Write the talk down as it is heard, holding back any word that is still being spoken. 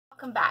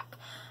welcome back.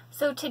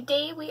 So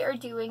today we are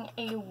doing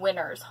a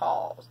Winners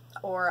haul,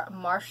 or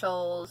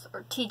Marshalls,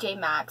 or TJ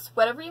Maxx,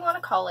 whatever you want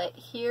to call it.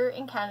 Here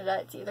in Canada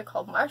it's either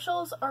called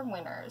Marshalls or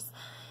Winners,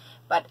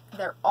 but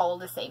they're all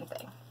the same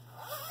thing.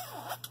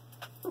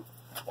 Ooh,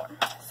 it's warm.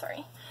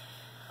 Sorry.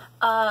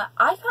 I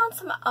found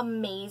some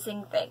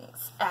amazing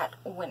things at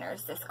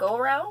Winners this go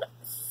around,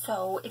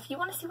 so if you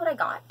want to see what I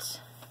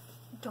got,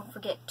 don't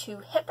forget to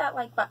hit that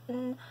like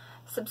button,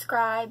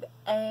 subscribe,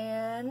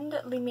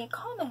 and leave me a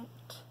comment,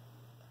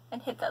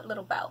 and hit that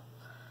little bell.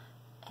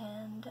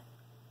 And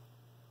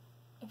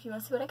if you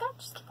want to see what I got,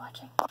 just keep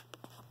watching.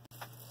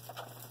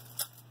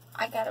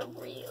 I got a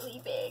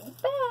really big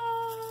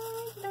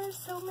bag. There's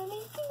so many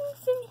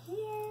things in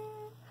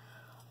here.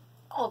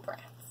 All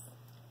brands,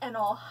 and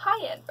all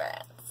high-end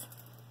brands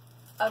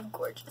of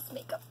gorgeous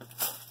makeup.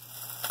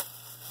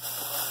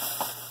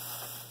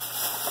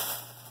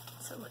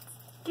 So let's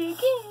dig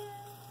in.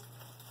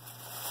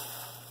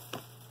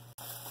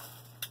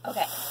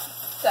 Okay,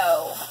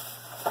 so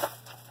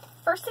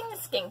first thing is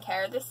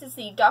skincare. This is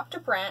the Dr.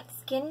 Brandt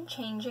Skin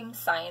Changing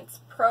Science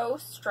Pro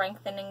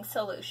Strengthening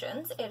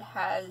Solutions. It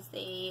has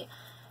the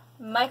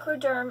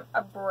Microderm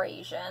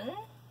Abrasion,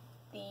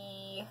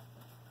 the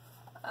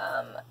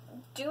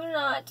Do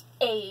Not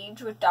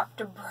Age with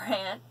Dr.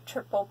 Brandt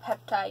Triple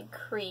Peptide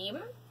Cream,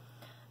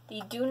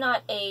 the Do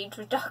Not Age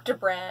with Dr.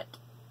 Brandt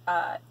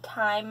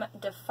Time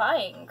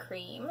Defying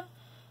Cream,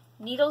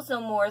 Needles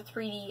No More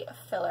 3D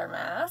Filler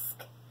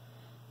Mask,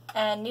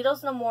 and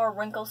Needles No More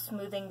Wrinkle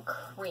Smoothing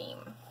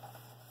Cream.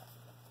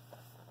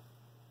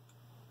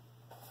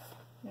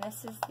 And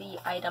this is the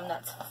item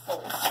that's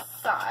full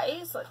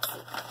size. Let's see.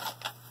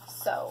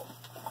 So,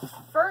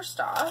 first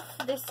off,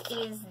 this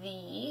is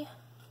the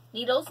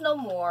Needles No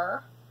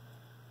More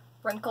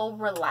Wrinkle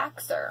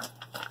Relaxer.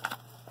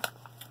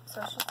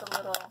 So it's just a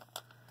little,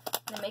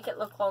 they make it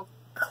look all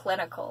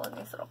clinical in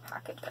these little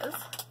packages.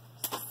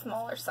 It's a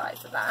smaller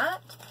size of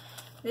that.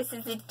 This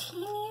is the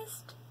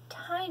teeniest,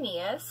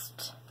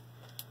 tiniest,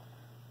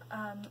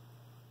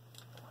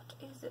 what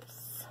is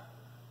this?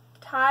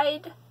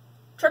 Tide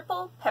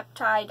Triple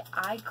Peptide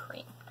Eye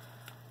Cream.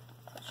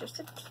 So it's just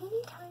a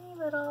teeny tiny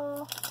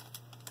little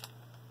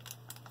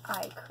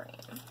eye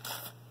cream.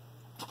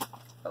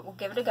 But we'll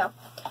give it a go.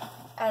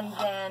 And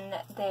then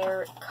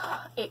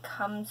it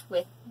comes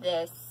with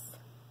this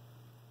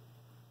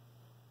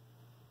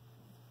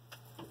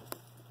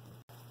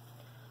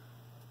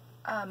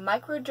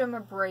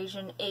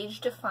Microdermabrasion Age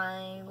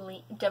Defying,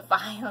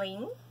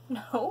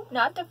 no,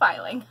 not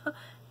defiling,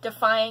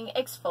 Defying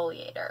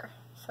Exfoliator.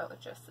 So it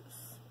just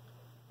this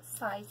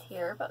size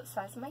here, about the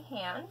size of my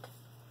hand.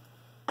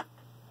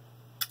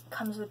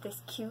 Comes with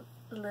this cute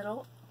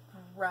little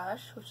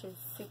brush, which is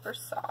super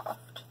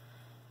soft.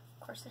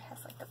 Of course, it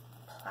has like the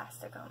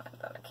plastic on it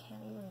that I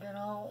can't even get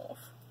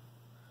off.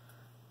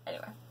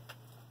 Anyway,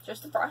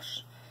 just a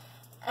brush.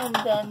 And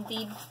then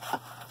the,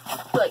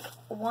 like,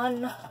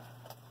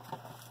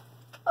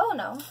 oh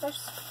no,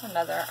 there's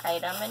another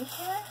item in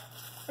here.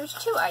 There's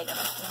two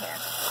items in here.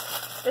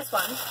 This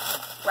one,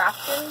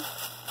 wrapped in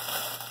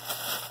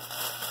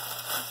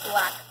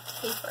black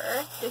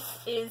paper. This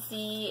is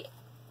the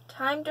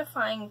Time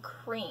Defying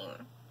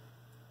Cream.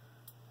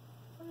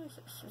 What is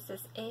this? Is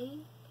this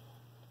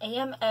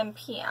AM and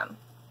PM?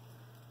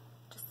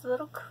 Just a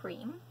little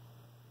cream.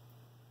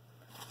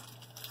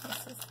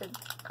 This is the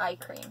eye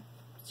cream,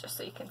 just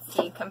so you can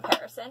see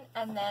comparison.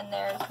 And then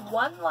there's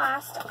one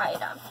last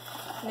item.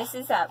 And this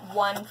is that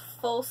one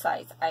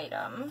full-size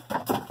item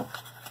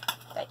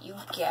that you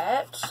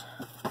get.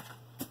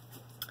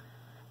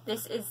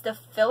 This is the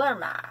filler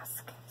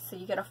mask. So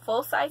you get a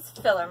full-size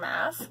filler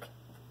mask.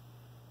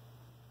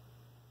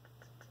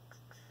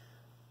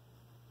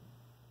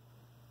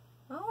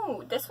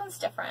 Oh, this one's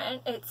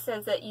different. It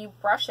says that you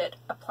brush it,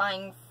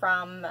 applying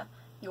from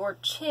your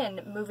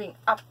chin, moving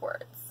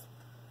upwards.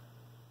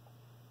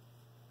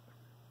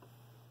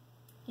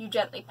 You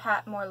gently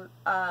pat more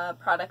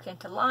product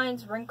into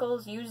lines,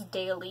 wrinkles, use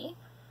daily.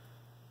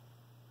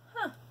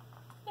 Huh,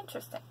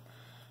 interesting.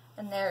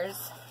 And there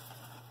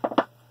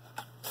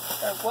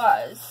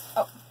was,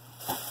 a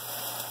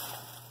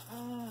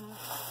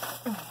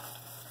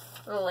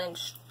little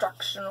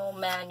instructional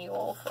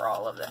manual for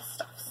all of this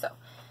stuff. So,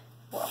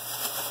 we'll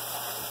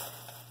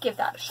give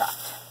that a shot.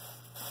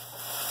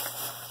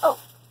 Oh,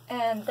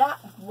 and that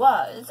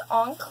was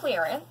on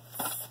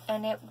clearance,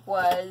 and it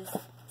was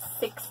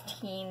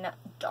 $16.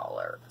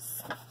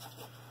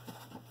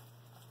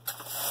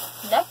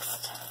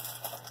 Next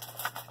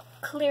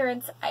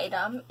clearance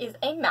item is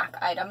a MAC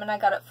item, and I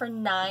got it for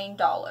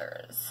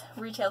 $9.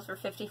 Retails for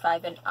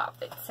 $55 and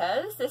up. It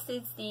says this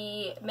is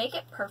the Make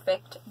It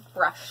Perfect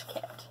brush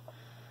kit.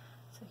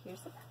 So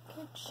here's the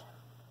package.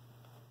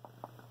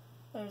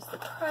 There's the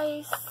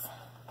price,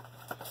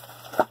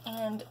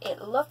 and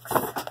it looks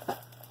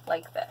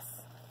like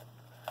this.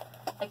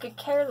 I could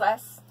care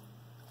less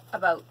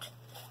about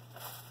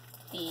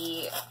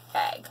the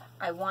bag.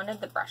 I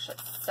wanted the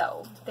brushes,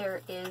 so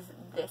there is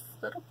this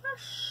little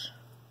brush.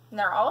 And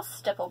they're all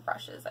stipple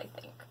brushes, I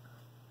think.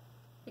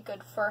 Be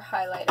good for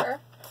highlighter.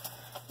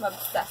 I'm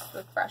obsessed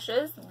with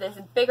brushes. This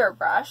bigger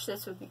brush,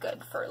 this would be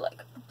good for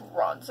like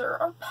bronzer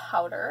or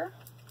powder.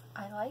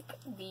 I like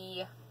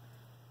the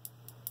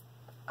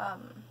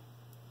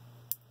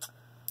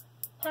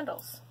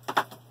handles.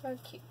 They're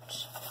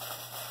cute.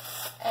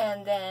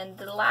 And then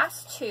the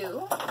last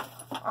two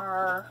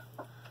are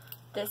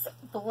this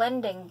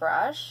blending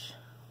brush,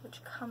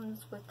 which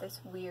comes with this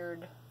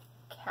weird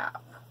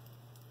cap.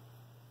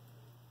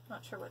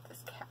 Not sure what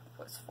this cap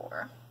was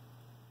for.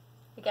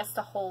 I guess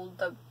to hold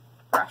the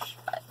brush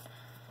butt.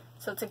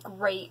 So it's a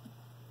great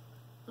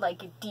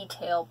like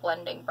detail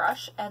blending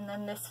brush. And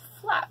then this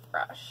flat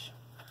brush,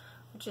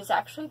 which is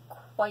actually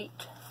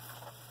quite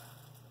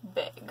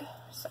big.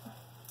 So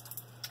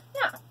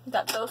yeah,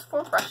 got those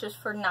 4 brushes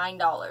for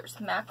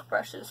 $9. MAC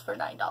brushes for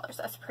 $9.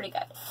 That's pretty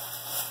good.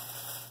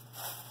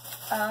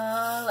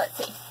 Let's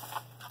see.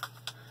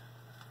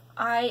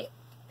 I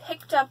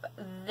picked up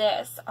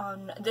this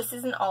on, this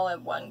isn't all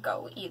in one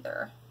go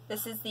either.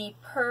 This is the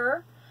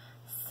Per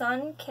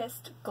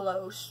Sun-Kissed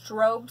Glow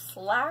Strobe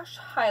Slash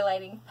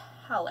Highlighting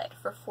Palette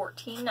for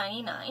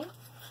 $14.99.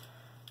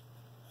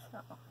 So,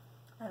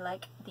 I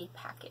like the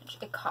package.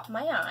 It caught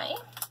my eye.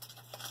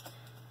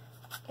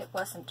 It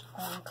wasn't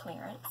on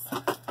clearance.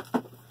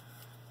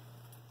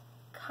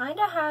 Kind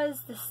of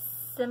has the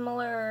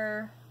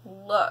similar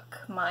look,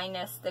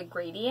 minus the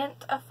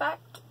gradient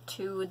effect,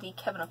 to the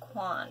Kevyn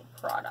Aucoin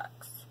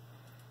products.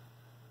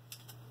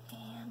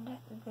 And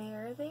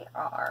there they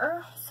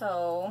are.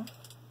 So,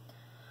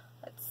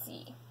 let's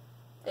see.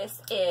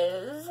 This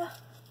is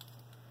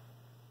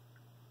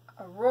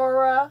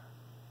Aurora,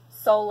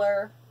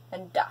 Solar,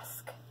 and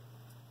Dusk.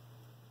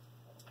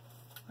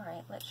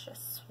 Alright, let's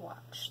just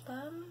swatch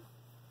them.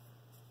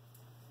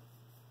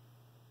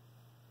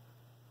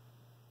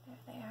 There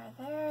they are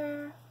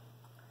there.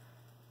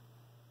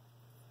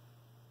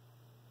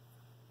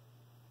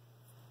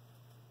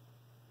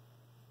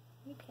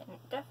 You can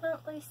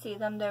definitely see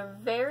them. They're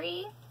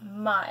very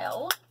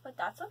mild, but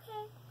that's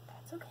okay.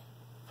 That's okay.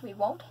 We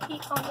won't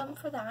hate on them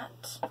for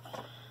that.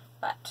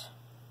 But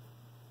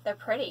they're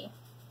pretty.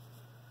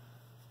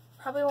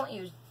 Probably won't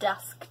use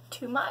Dusk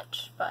too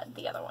much, but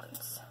the other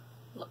ones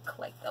look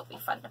like they'll be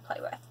fun to play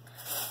with.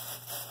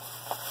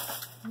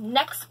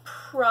 Next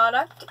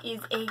product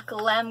is a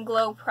Glam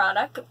Glow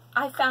product.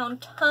 I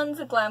found tons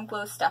of Glam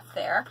Glow stuff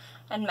there,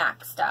 and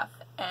MAC stuff,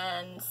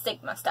 and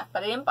Sigma stuff,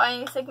 but I didn't buy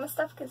any Sigma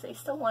stuff because they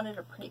still wanted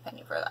a pretty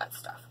penny for that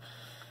stuff.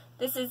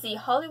 This is the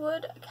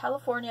Hollywood,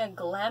 California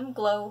Glam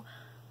Glow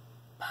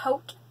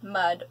Pout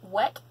Mud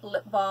Wet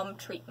Lip Balm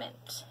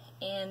Treatment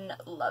in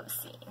Love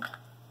Scene.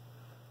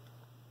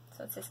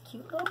 So it's this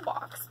cute little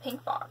box,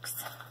 pink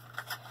box.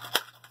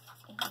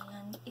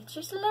 And it's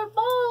just a little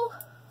ball.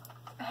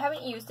 I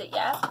haven't used it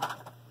yet,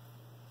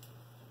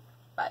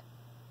 but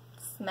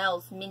it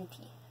smells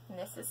minty. And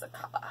this is the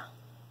color.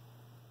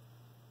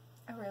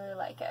 I really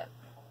like it.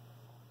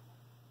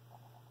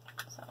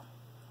 So,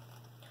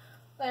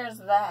 there's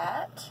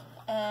that.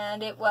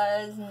 And it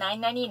was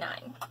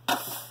 $9.99.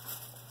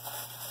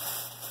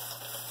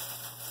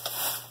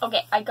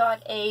 Okay, I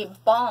got a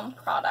balm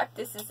product.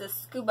 This is a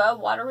Scuba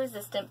Water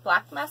Resistant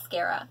Black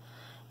Mascara.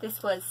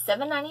 This was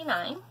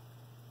 $7.99.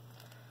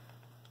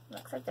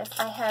 Looks like this.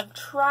 I have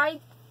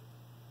tried...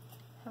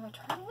 Have I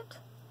tried it?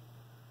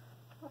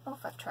 I don't know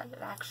if I've tried it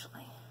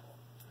actually.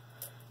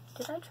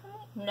 Did I try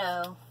it?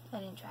 No, I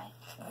didn't try it.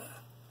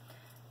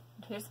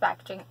 Here's the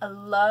packaging. I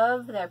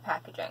love their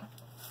packaging.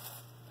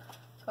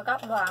 So I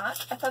got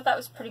that. I thought that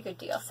was a pretty good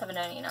deal,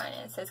 $7.99,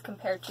 and it says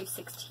compared to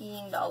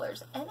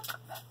 $16 and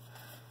up.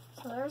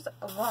 So there's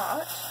a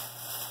lot.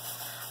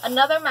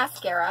 Another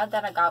mascara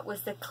that I got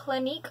was the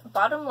Clinique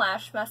Bottom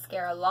Lash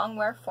Mascara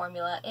Longwear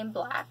Formula in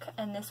black,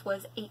 and this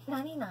was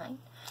 $8.99.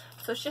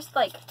 So it's just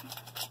like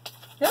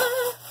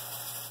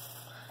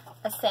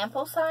a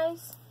sample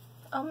size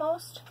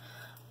almost,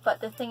 but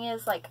the thing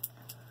is, like,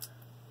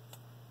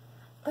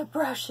 the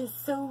brush is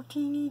so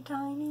teeny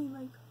tiny,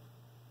 like,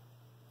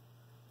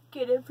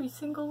 get every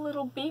single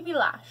little baby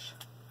lash.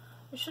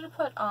 I should have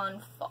put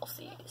on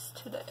falsies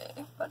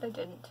today, but I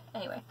didn't.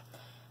 Anyway,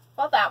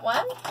 bought that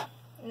one,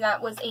 and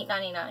that was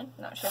 $8.99.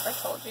 Not sure if I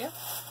told you.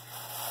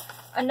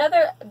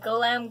 Another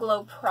Glam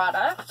Glow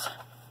product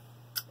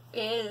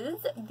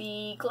is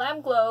the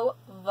Glam Glow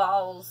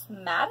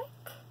Volsmatic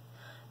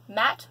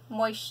Matte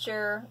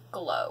Moisture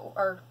Glow,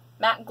 or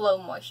Matte Glow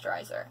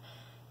Moisturizer.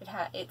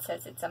 It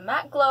says it's a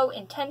matte glow,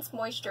 intense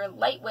moisture,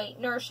 lightweight,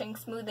 nourishing,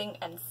 smoothing,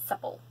 and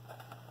supple.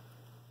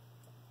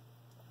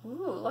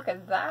 Ooh, look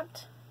at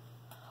that.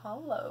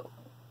 Hollow.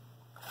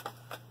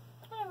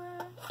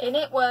 And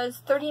it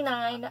was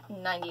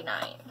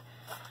 $39.99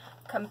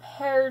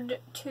 compared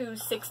to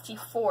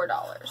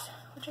 $64,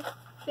 which I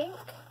think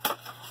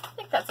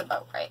that's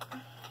about right.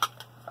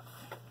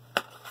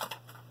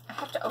 I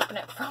have to open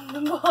it from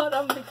the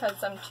bottom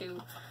because I'm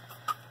too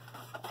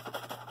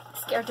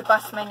scared to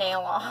bust my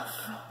nail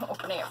off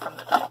opening it from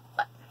the top.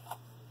 But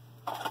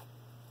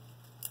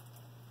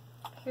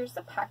here's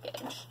the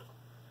package.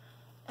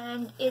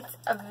 And it's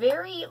a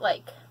very,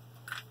 like,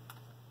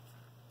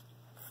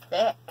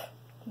 thick.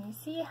 Can you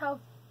see how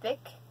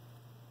thick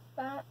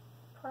that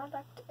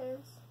product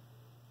is.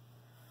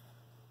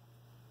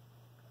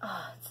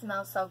 Oh, it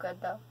smells so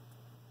good though.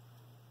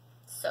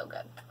 So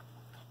good.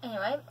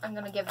 Anyway, I'm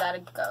going to give that a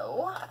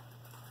go.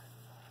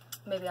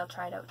 Maybe I'll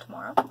try it out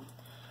tomorrow.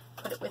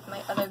 Put it with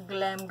my other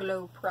Glam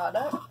Glow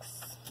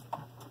products.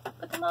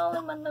 Put them all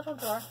in one little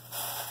drawer.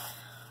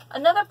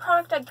 Another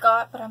product I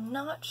got, but I'm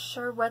not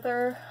sure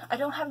whether... I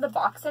don't have the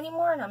box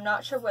anymore, and I'm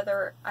not sure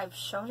whether I've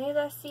shown you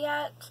this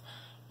yet.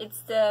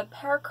 It's the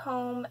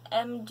Pericomb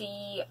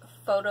MD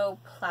Photo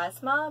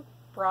Plasma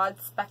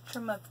Broad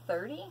Spectrum of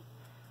 30.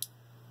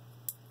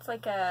 It's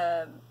like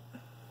a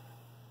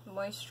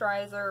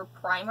moisturizer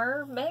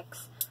primer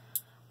mix.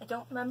 I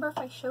don't remember if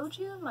I showed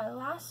you in my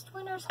last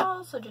winter's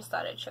haul, so just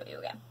thought I'd show you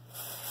again.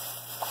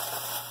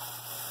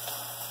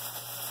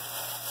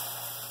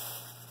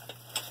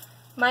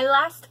 My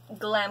last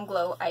Glam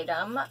Glow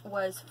item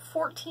was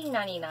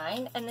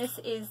 $14.99, and this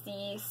is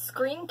the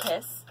Screen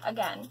Kiss,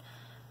 again,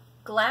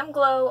 Glam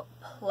Glow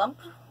Plump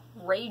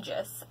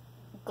Rageous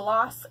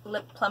Gloss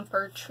Lip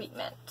Plumper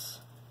Treatment.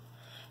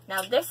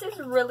 Now this is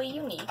really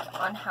unique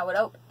on how it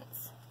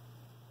opens.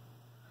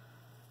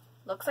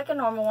 Looks like a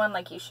normal one,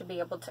 like you should be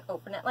able to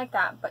open it like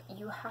that, but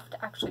you have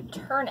to actually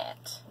turn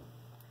it.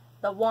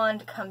 The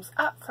wand comes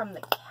up from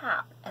the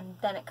cap, and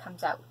then it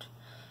comes out,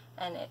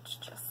 and it's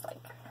just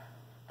like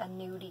a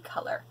nudie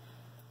color.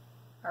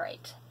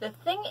 Alright, the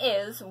thing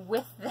is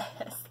with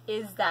this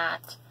is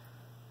that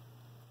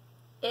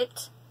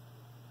it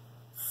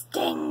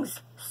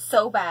stings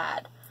so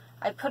bad.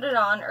 I put it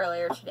on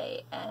earlier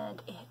today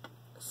and it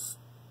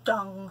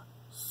stung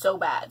so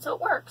bad. So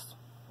it works,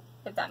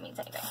 if that means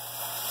anything.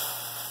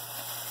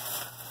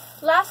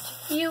 Last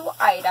few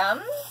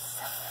items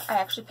I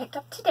actually picked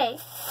up today.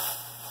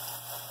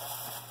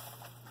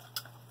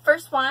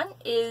 First one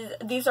is,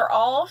 these are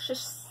all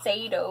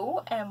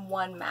Shiseido and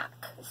one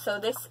MAC. So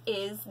this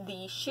is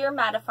the Sheer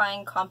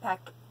Mattifying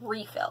Compact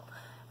Refill.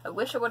 I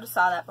wish I would have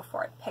saw that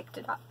before I picked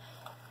it up.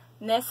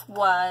 And this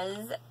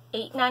was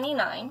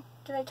 $8.99.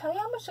 Did I tell you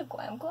how much the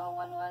Glam Glow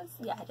one was?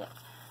 Yeah, I did.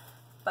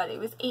 But it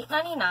was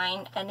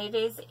 $8.99, and it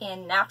is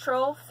in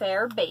Natural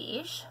Fair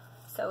Beige.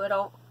 So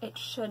it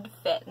should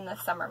fit in the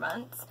summer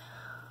months.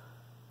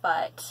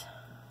 But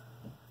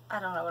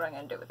I don't know what I'm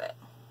going to do with it.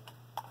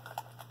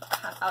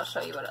 I'll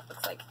show you what it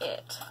looks like.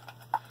 It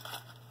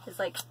is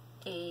like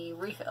a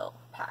refill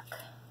pack.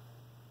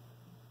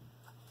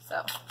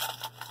 So,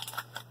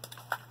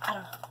 I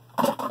don't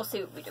know. We'll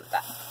see what we do with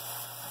that.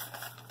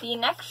 The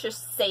next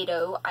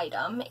Shiseido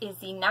item is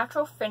the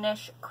Natural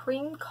Finish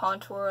Cream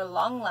Contour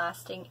Long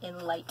Lasting in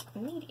Light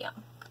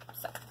Medium.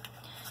 So,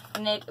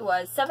 and it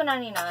was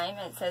 $7.99,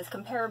 and it says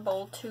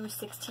comparable to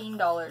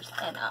 $16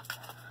 and up.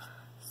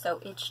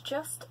 So it's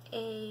just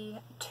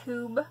a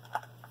tube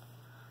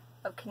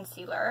of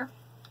concealer.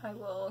 I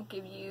will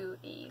give you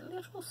a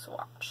little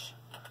swatch.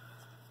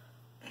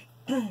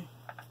 And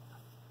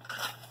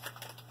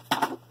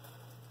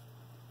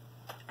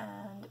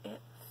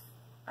it,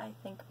 I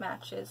think,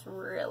 matches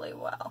really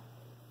well.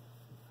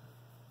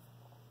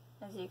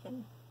 As you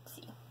can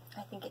see,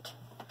 I think it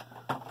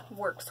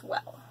works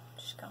well. I'm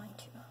just going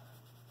to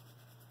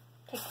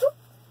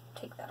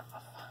take that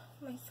off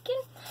my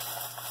skin.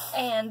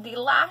 And the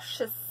last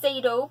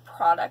Shiseido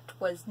product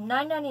was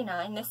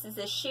 $9.99. This is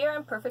a Sheer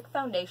and Perfect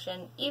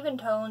Foundation, Even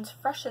Tones,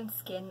 Freshen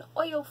Skin,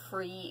 Oil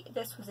Free.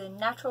 This was in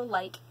Natural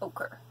Light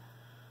Ochre.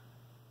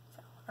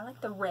 So I like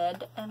the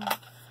red and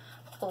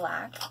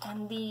black.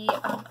 And the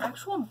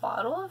actual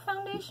bottle of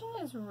foundation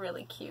is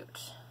really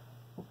cute.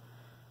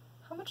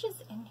 How much is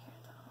in here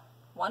though?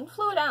 1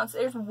 fluid ounce.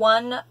 There's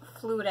 1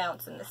 fluid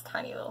ounce in this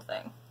tiny little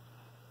thing.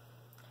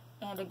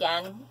 And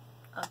again,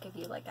 I'll give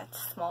you like a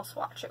small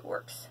swatch. It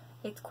works.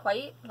 It's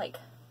quite, like,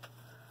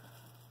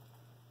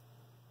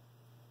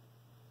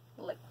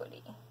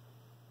 liquidy.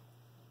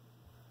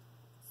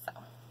 So,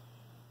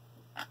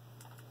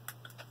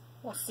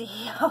 we'll see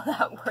how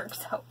that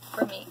works out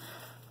for me.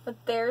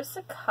 But there's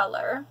the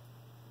color.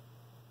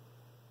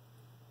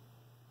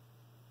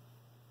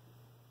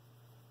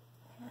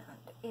 And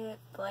it,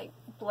 like,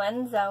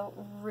 blends out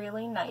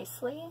really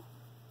nicely.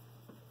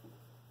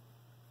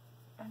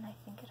 And I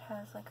think it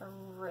has, like, a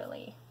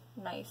really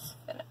nice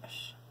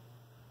finish.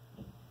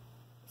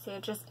 See,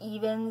 it just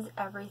evens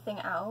everything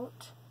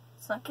out.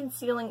 It's not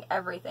concealing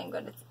everything,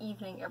 but it's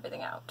evening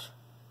everything out.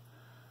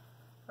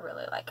 I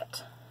really like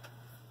it.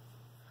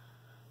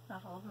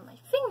 Not all over my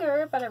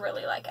finger, but I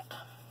really like it.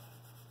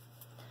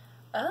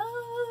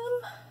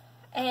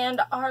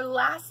 And our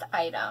last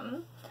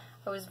item,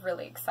 I was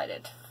really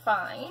excited to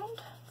find.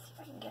 Let's see if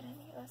I can get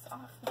any of this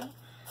off me.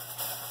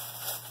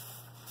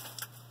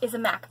 Is a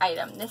MAC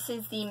item. This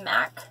is the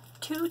MAC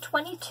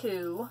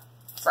 222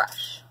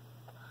 brush.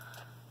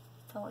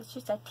 So it's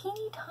just a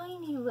teeny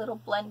tiny little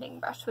blending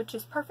brush, which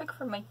is perfect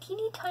for my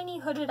teeny tiny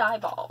hooded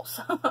eyeballs.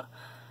 So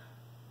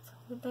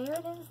there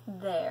it is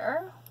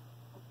there.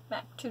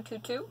 MAC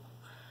 222.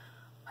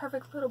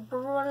 Perfect little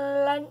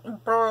blending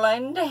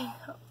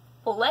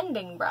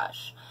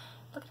brush.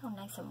 Look at how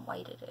nice and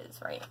white it is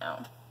right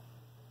now.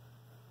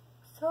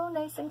 So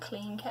nice and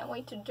clean. Can't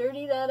wait to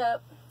dirty that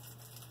up.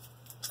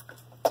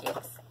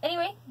 Yes.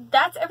 Anyway,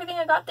 that's everything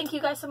I got. Thank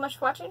you guys so much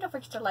for watching. Don't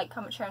forget to like,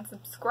 comment, share, and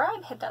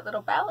subscribe. Hit that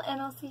little bell,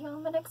 and I'll see you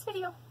on the next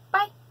video.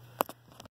 Bye!